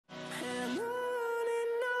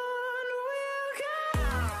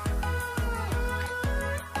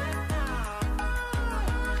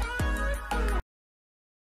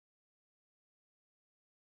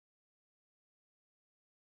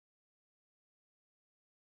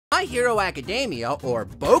My Hero Academia, or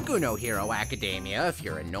Boku no Hero Academia if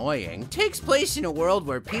you're annoying, takes place in a world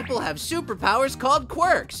where people have superpowers called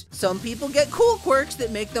quirks. Some people get cool quirks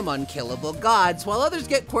that make them unkillable gods, while others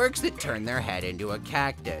get quirks that turn their head into a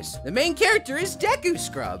cactus. The main character is Deku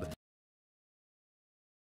Scrub.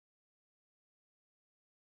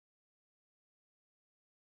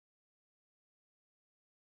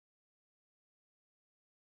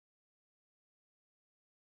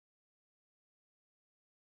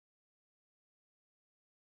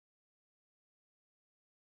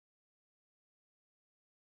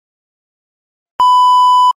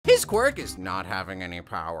 His quirk is not having any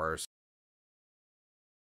powers.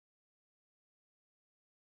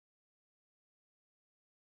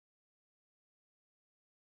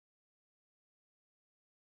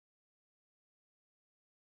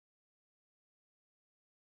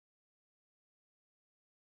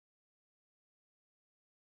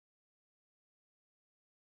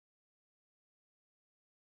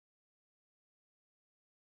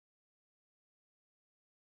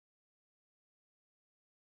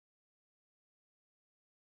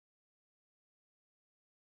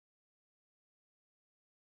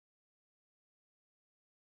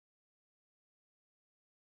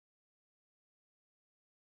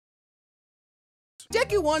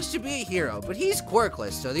 Deku wants to be a hero, but he's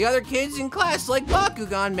quirkless, so the other kids in class like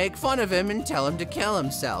Bakugan make fun of him and tell him to kill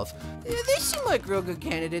himself. They seem like real good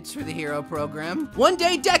candidates for the hero program. One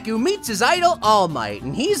day, Deku meets his idol, All Might,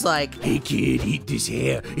 and he's like, "Hey kid, eat this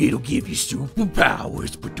hair. It'll give you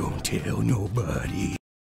superpowers, but don't tell nobody."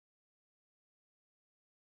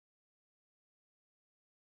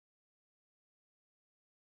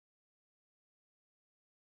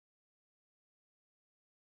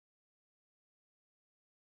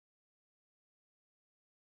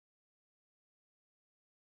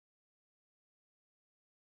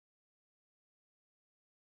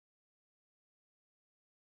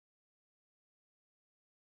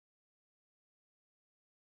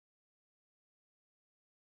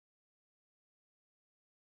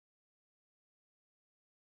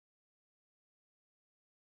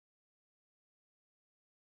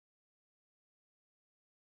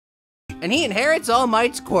 and he inherits All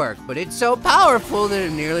Might's quirk, but it's so powerful that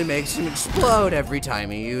it nearly makes him explode every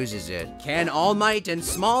time he uses it. Can All Might and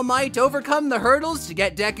Small Might overcome the hurdles to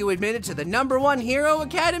get Deku admitted to the #1 Hero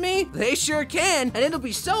Academy? They sure can, and it'll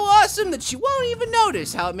be so awesome that you won't even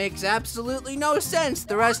notice how it makes absolutely no sense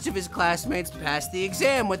the rest of his classmates pass the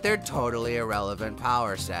exam with their totally irrelevant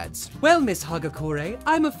power sets. Well, Miss Hagakure,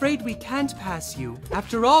 I'm afraid we can't pass you.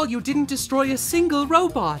 After all, you didn't destroy a single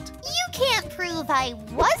robot. You can't prove I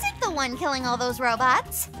wasn't the one killing all those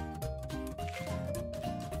robots.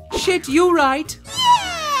 Shit, you right.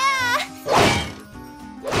 Yeah!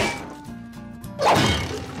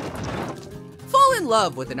 Fall in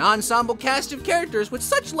love with an ensemble cast of characters with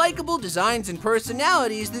such likable designs and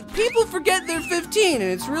personalities that people forget they're 15 and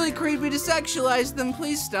it's really creepy to sexualize them.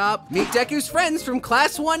 Please stop. Meet Deku's friends from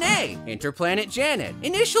Class 1A. Interplanet Janet,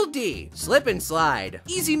 Initial D, Slip and Slide,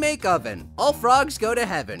 Easy Make Oven, All Frogs Go to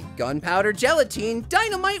Heaven, Gunpowder Gelatine,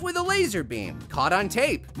 Dynamite with a Laser Beam, Caught on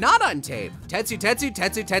Tape, Not on Tape, Tetsu Tetsu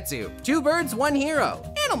Tetsu Tetsu, Two Birds, One Hero,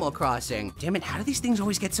 Animal Crossing. Damn it, how do these things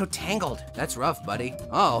always get so tangled? That's rough, buddy.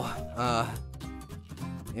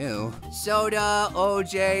 Ew. Soda,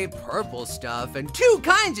 OJ, purple stuff, and 2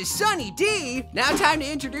 kinds of Sunny D. Now time to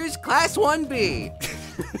introduce Class 1B.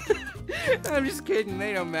 I'm just kidding,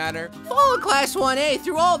 they don't matter. Follow Class 1A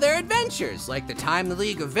through all their adventures, like the time the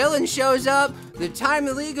League of Villains shows up, the time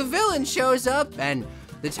the League of Villains shows up, and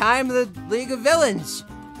the time the League of Villains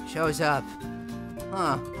shows up.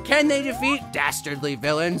 Huh. Can they defeat dastardly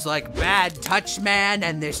villains like Bad Touch Man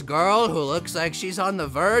and this girl who looks like she's on the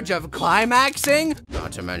verge of climaxing?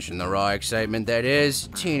 Not to mention the raw excitement that is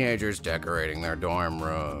teenagers decorating their dorm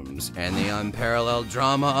rooms and the unparalleled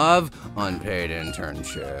drama of unpaid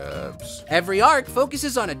internships. Every arc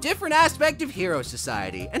focuses on a different aspect of Hero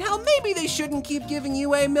Society and how maybe they shouldn't keep giving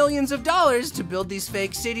UA millions of dollars to build these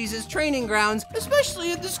fake cities as training grounds,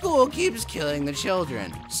 especially if the school keeps killing the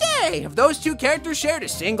children. Say, if those 2 characters shared a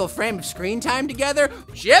single frame of screen time together,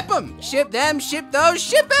 ship them! Ship them, ship those,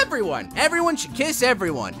 ship everyone! Everyone should kiss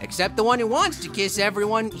everyone, except the one who wants to kiss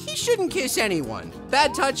everyone. He shouldn't kiss anyone.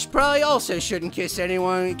 Bad Touch probably also shouldn't kiss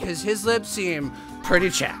anyone because his lips seem pretty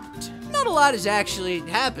chapped. No Not a lot has actually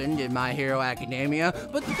happened in My Hero Academia,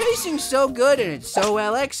 but the pacing's so good and it's so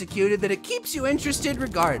well executed that it keeps you interested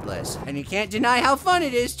regardless. And you can't deny how fun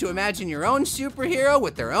it is to imagine your own superhero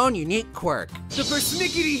with their own unique quirk. The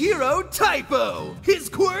persnickety hero typo. His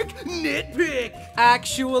quirk, nitpick.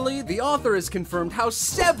 Actually, the author has confirmed how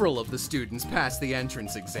several of the students passed the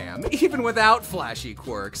entrance exam, even without flashy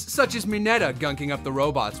quirks, such as Mineta gunking up the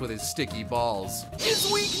robots with his sticky balls. His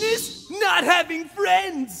weakness, not having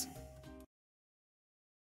friends.